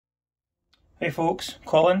Hey folks,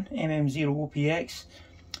 Colin, MM0OPX.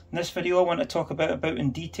 In this video I want to talk about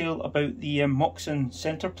in detail about the Moxon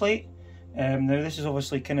centre plate. Now this is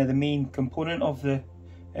obviously kind of the main component of the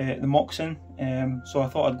Moxon, so I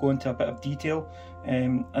thought I'd go into a bit of detail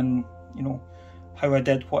and you know how I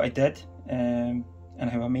did what I did and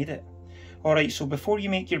how I made it. Alright, so before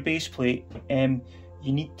you make your base plate,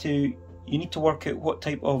 you need to work out what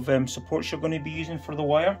type of supports you're going to be using for the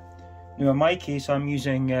wire. Now in my case I'm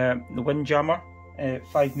using the Windjammer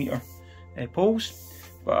 5 metre poles,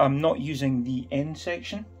 but I'm not using the end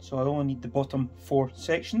section, so I only need the bottom 4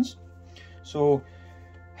 sections. So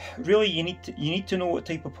really you need to know what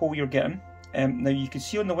type of pole you're getting. Now you can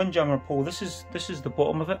see on the Windjammer pole, this is the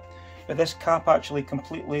bottom of it, but this cap actually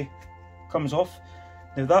completely comes off.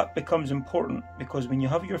 Now that becomes important because when you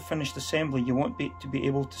have your finished assembly, you want to be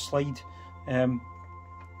able to slide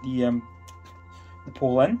the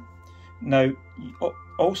pole in. Now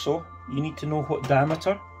also you need to know what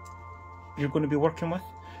diameter you're going to be working with.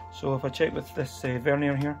 So if I check with this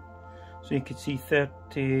vernier here, so you can see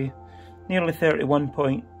nearly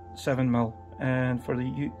 31.7 mil, and for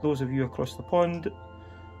those of you across the pond,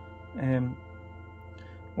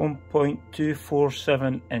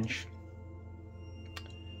 1.247 inch.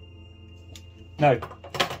 Now,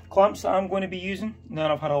 clamps that I'm going to be using,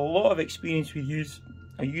 now I've had a lot of experience with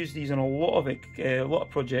I use these in a lot of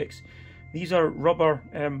projects. These are rubber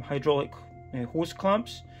hydraulic hose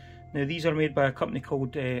clamps. Now these are made by a company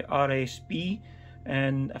called RSB,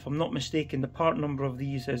 and if I'm not mistaken, the part number of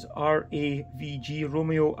these is RAVG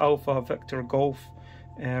Romeo Alpha Victor Golf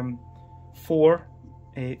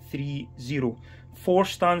 430. 4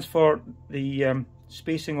 stands for the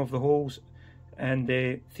spacing of the holes, and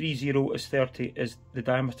 30 is 30 is the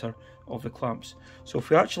diameter of the clamps. So if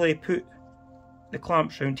we actually put the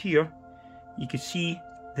clamps around here, you can see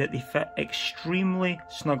that they fit extremely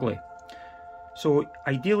snugly. So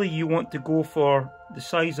ideally you want to go for the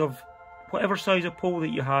size of whatever size of pole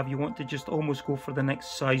that you have. You want to just almost go for the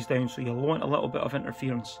next size down, so you'll want a little bit of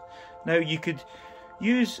interference. Now you could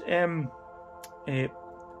use now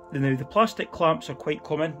the plastic clamps are quite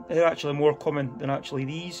common. They're actually more common than actually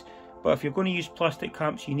these, but if you're going to use plastic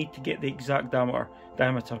clamps, you need to get the exact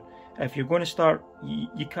diameter. If you're going to start,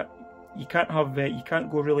 you can't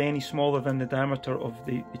go really any smaller than the diameter of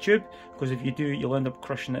the tube, because if you do, you'll end up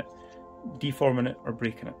crushing it, deforming it, or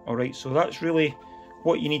breaking it. Alright, so that's really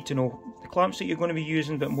what you need to know: the clamps that you're going to be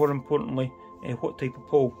using, but more importantly what type of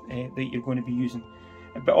pole that you're going to be using.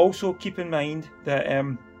 But also keep in mind that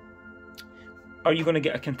are you going to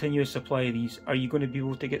get a continuous supply of these? Are you going to be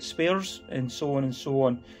able to get spares, and so on,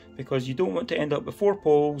 because you don't want to end up with 4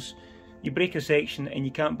 poles, you break a section and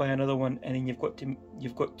you can't buy another one, and then you've got to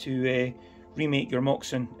remake your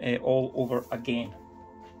Moxon all over again.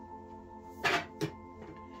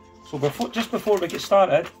 So just before we get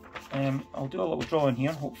started, I'll do a little drawing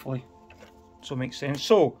here, hopefully so it makes sense.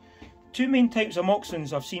 So 2 main types of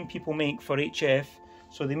Moxons I've seen people make for HF.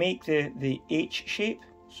 So they make the H shape,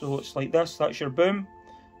 so it's like this, that's your boom.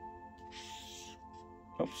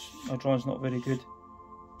 Oops, my drawing's not very good.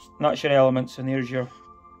 And that's your elements, and there's your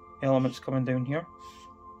elements coming down here.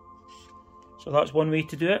 So that's one way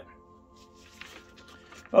to do it.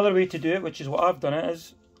 The other way to do it, which is what I've done it,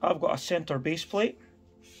 is I've got a centre base plate,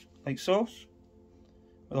 like so,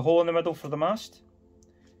 with a hole in the middle for the mast,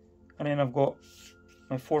 and then I've got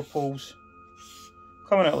my 4 poles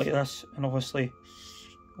coming out like this, and obviously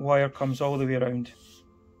the wire comes all the way around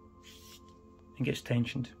and gets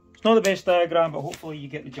tensioned. It's not the best diagram, but hopefully you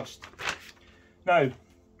get the gist. Now,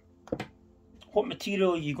 what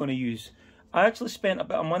material are you going to use? I actually spent a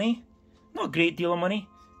bit of money, not a great deal of money,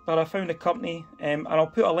 but I found a company, and I'll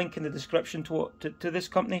put a link in the description to this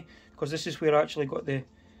company, because this is where I actually got the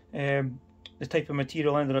type of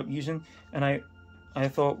material I ended up using. And I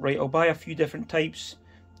thought, right, I'll buy a few different types.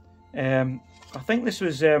 I think this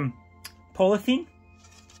was polythene.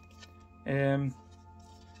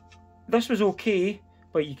 This was okay,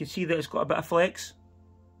 but you can see that it's got a bit of flex,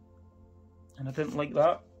 and I didn't like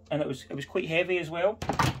that. And it was quite heavy as well.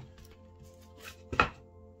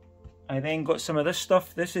 I then got some of this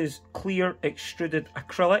stuff. This is clear extruded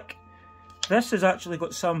acrylic. This has actually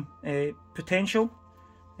got some potential.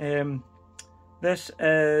 This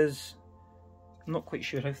is, I'm not quite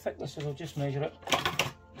sure how thick this is, I'll just measure it.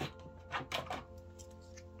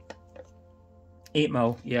 8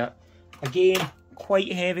 mil, yeah. Again,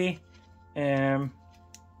 quite heavy. So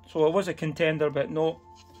it was a contender, but no.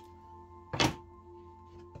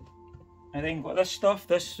 I then got this stuff.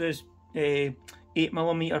 This is a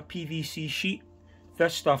 8mm PVC sheet.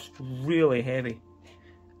 This stuff's really heavy.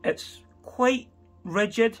 It's quite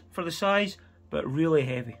rigid for the size, but really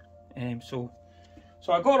heavy. So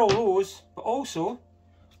I got all those, but also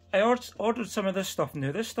I ordered some of this stuff.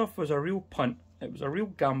 Now this stuff was a real punt, it was a real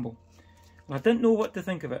gamble. And I didn't know what to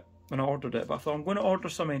think of it when I ordered it, but I thought I'm going to order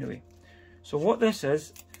some anyway. So what this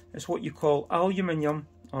is what you call aluminium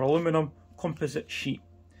or aluminum composite sheet.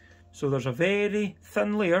 So there's a very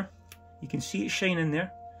thin layer, you can see it shining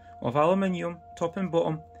there, of aluminium top and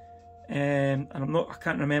bottom, and I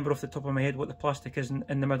can't remember off the top of my head what the plastic is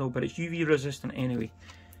in the middle, but it's UV resistant anyway.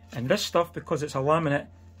 And this stuff, because it's a laminate,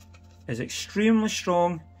 is extremely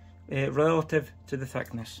strong relative to the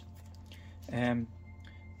thickness.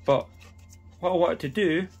 But what I wanted to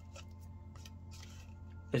do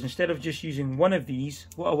is, instead of just using one of these,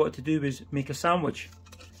 what I wanted to do was make a sandwich,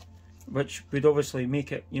 which would obviously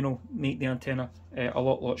make it, you know, make the antenna a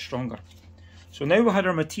lot stronger. So now we had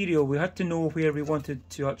our material, we had to know where we wanted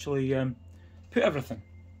to actually put everything.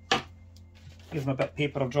 Give them a bit of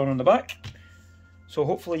paper I've drawn on the back, so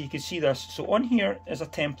hopefully you can see this. So on here is a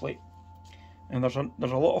template, and there's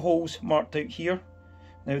a lot of holes marked out here.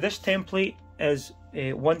 Now this template is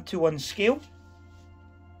a 1:1 scale,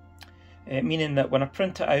 meaning that when I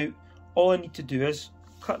print it out, all I need to do is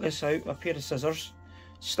cut this out with a pair of scissors,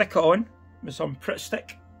 stick it on with some Pritt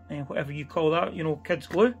stick, whatever you call that, you know, kids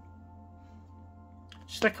glue.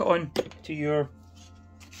 Stick it on to your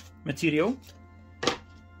material,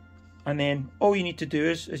 and then all you need to do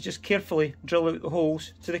is just carefully drill out the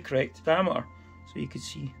holes to the correct diameter. So you can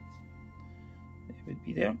see it would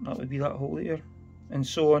be there, that would be that hole there, and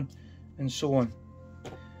so on and so on.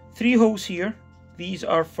 3 holes here, these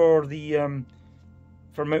are for the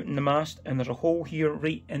for mounting the mast, and there's a hole here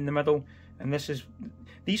right in the middle, and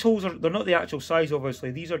these holes they're not the actual size,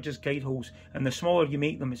 obviously, these are just guide holes, and the smaller you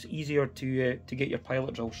make them, it's easier to get your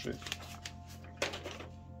pilot drills through.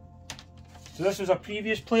 So this was a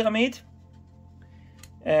previous plate I made.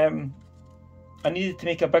 I needed to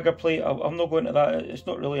make a bigger plate. I'm not going to that, it's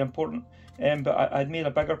not really important, but I'd made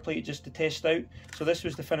a bigger plate just to test out. So this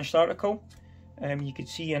was the finished article. You could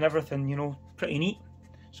see, and everything, you know, pretty neat.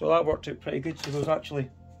 So that worked out pretty good. So there was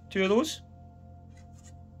actually 2 of those.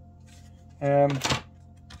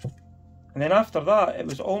 And then after that, it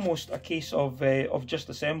was almost a case of just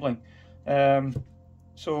assembling.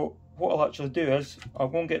 So what I'll actually do is I'll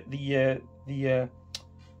go and get the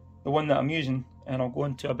one that I'm using, and I'll go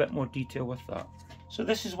into a bit more detail with that. So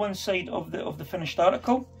this is one side of the finished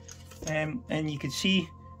article, and you can see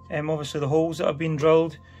obviously the holes that have been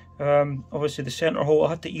drilled. Obviously the centre hole,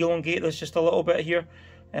 I had to elongate this just a little bit here.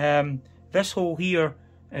 This hole here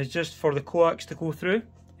is just for the coax to go through.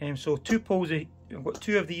 So 2 poles, I've got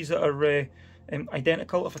 2 of these that are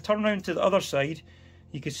identical. If I turn around to the other side,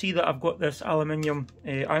 you can see that I've got this aluminium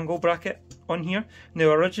angle bracket on here. Now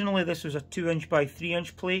originally this was a 2" by 3"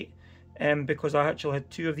 plate, because I actually had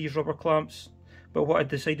 2 of these rubber clamps, but what I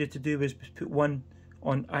decided to do was put one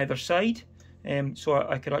on either side, so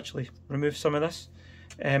I could actually remove some of this.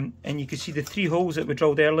 And you can see the 3 holes that we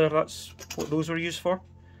drilled earlier, that's what those were used for.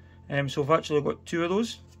 So I've actually got 2 of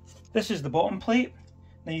those. This is the bottom plate.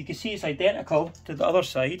 Now you can see it's identical to the other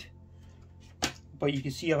side, but you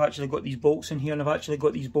can see I've actually got these bolts in here, and I've actually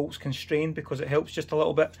got these bolts constrained because it helps just a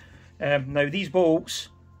little bit. Now these bolts,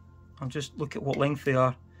 I'll just look at what length they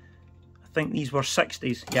are. I think these were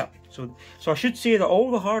 60s, yeah. So I should say that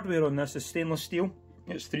all the hardware on this is stainless steel.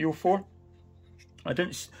 It's 304. I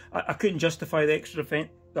couldn't justify the extra to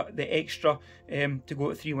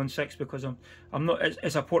go at 316 because I'm not.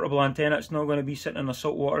 It's a portable antenna. It's not going to be sitting in a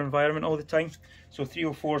saltwater environment all the time. So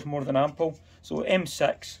 304 is more than ample. So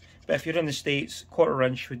M6, but if you're in the States, 1/4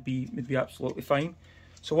 inch would be absolutely fine.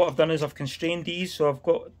 So what I've done is I've constrained these. So I've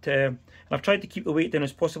got and I've tried to keep the weight down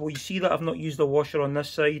as possible. You see that I've not used a washer on this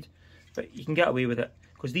side, but you can get away with it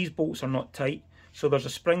because these bolts are not tight. So there's a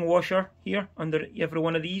spring washer here under every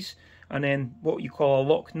one of these, and then what you call a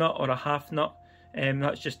lock nut or a half nut.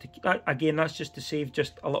 That's just that's just to save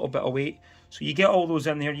just a little bit of weight. So you get all those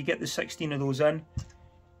in there. You get the 16 of those in,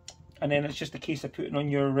 and then it's just a case of putting on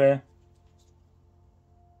your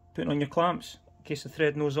clamps in case of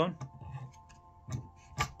threading those on.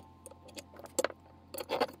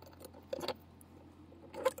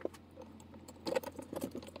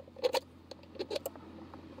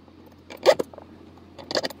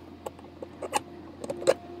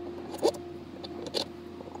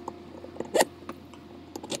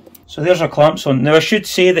 So there's our clamps on. Now I should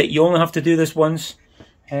say that you only have to do this once.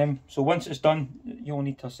 So once it's done, you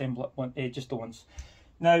only need to assemble it just the once.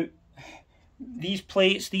 Now these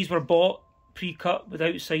plates, these were bought pre-cut with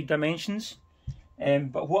outside dimensions.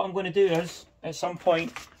 But what I'm going to do is, at some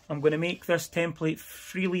point, I'm going to make this template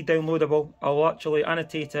freely downloadable. I'll actually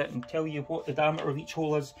annotate it and tell you what the diameter of each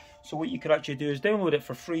hole is. So what you could actually do is download it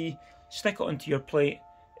for free, stick it onto your plate,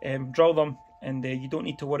 drill them, and you don't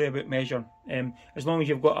need to worry about measuring. As long as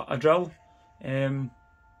you've got a drill, you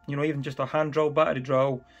know, even just a hand drill, battery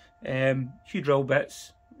drill, few drill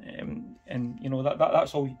bits, and you know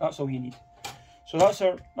that's all you need. So that's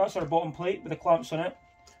our bottom plate with the clamps on it,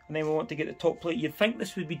 and then we want to get the top plate. You'd think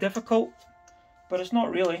this would be difficult, but it's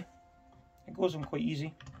not really. It goes on quite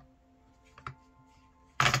easy.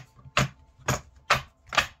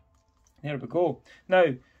 There we go. Now,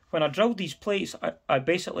 when I drilled these plates, I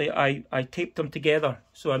basically taped them together,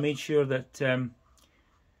 so I made sure that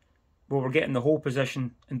we were getting the hole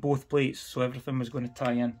position in both plates, so everything was going to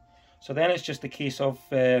tie in. So then it's just a case of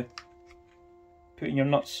putting your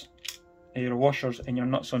nuts, your washers and your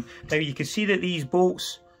nuts on. Now you can see that these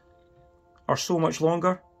bolts are so much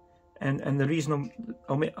longer, and the reason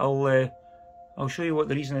I'll show you what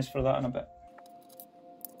the reason is for that in a bit.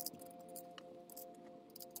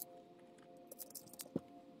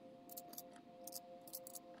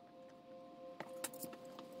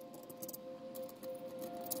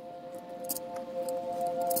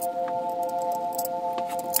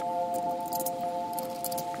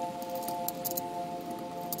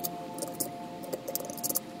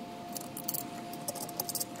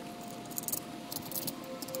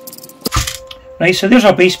 Right, so there's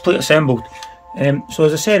our base plate assembled. So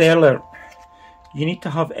as I said earlier, you need to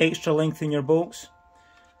have extra length in your bolts,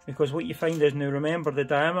 because what you find is, now remember, the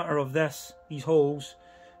diameter of these holes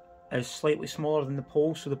is slightly smaller than the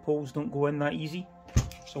poles, so the poles don't go in that easy.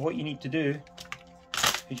 So what you need to do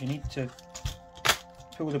is you need to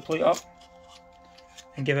pull the plate up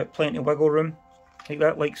and give it plenty of wiggle room, like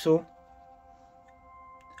that, like so,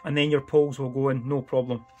 and then your poles will go in no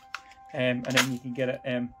problem, and then you can get it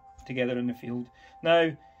together in the field.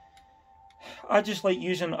 Now, I just like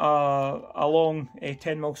using a long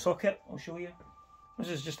 10mm socket. I'll show you. This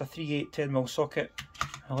is just a 3/8 10mm socket.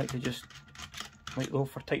 I like to just, like though,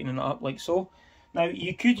 for tightening it up like so. Now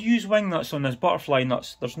you could use wing nuts on this, butterfly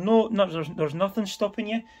nuts. There's nothing stopping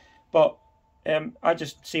you, but I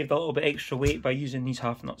just saved a little bit extra weight by using these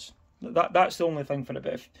half nuts. That's the only thing for it.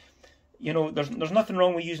 But if, you know, there's nothing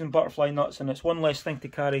wrong with using butterfly nuts, and it's one less thing to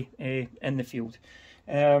carry in the field.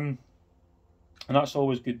 And that's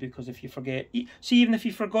always good, because if you forget, see, even if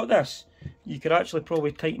you forgot this, you could actually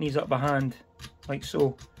probably tighten these up by hand, like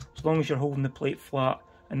so, as long as you're holding the plate flat,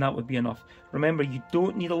 and that would be enough. Remember, you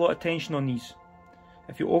don't need a lot of tension on these.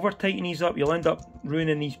 If you over tighten these up, you'll end up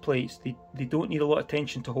ruining these plates. They don't need a lot of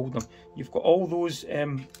tension to hold them. You've got all those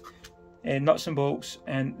nuts and bolts,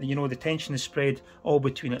 and you know the tension is spread all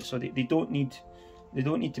between it, so they don't need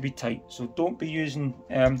to be tight. So don't be using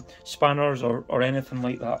spanners or anything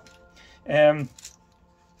like that. I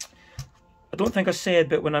don't think I said,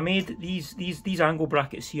 but when I made these angle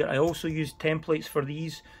brackets here, I also used templates for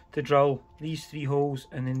these to drill these 3 holes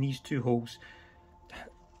and then these 2 holes.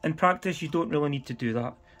 In practice, you don't really need to do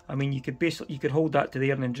that. I mean, you could hold that to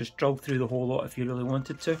there and then just drill through the whole lot if you really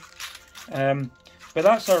wanted to. But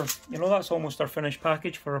that's that's almost our finished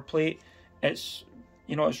package for our plate. It's,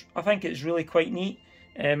 I think it's really quite neat.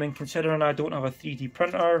 And considering I don't have a 3D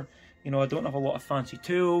printer, I don't have a lot of fancy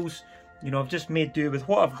tools, I've just made do with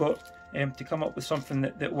what I've got to come up with something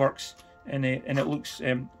that works, and it looks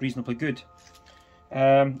reasonably good.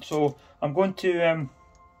 So I'm going to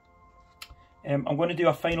do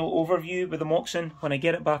a final overview with the Moxon when I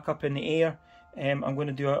get it back up in the air. I'm going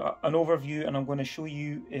to do an overview, and I'm going to show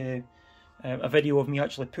you a video of me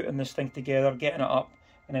actually putting this thing together, getting it up,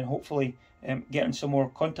 and then hopefully getting some more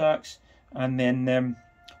contacts, and then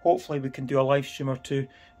hopefully we can do a live stream or two,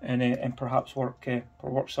 and perhaps work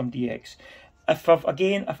some DX. If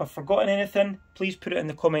I've forgotten anything, please put it in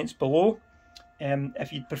the comments below.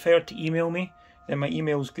 If you'd prefer to email me, then my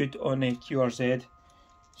email is good on QRZ.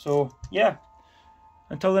 So yeah,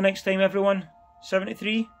 until the next time everyone,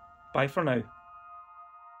 73, bye for now.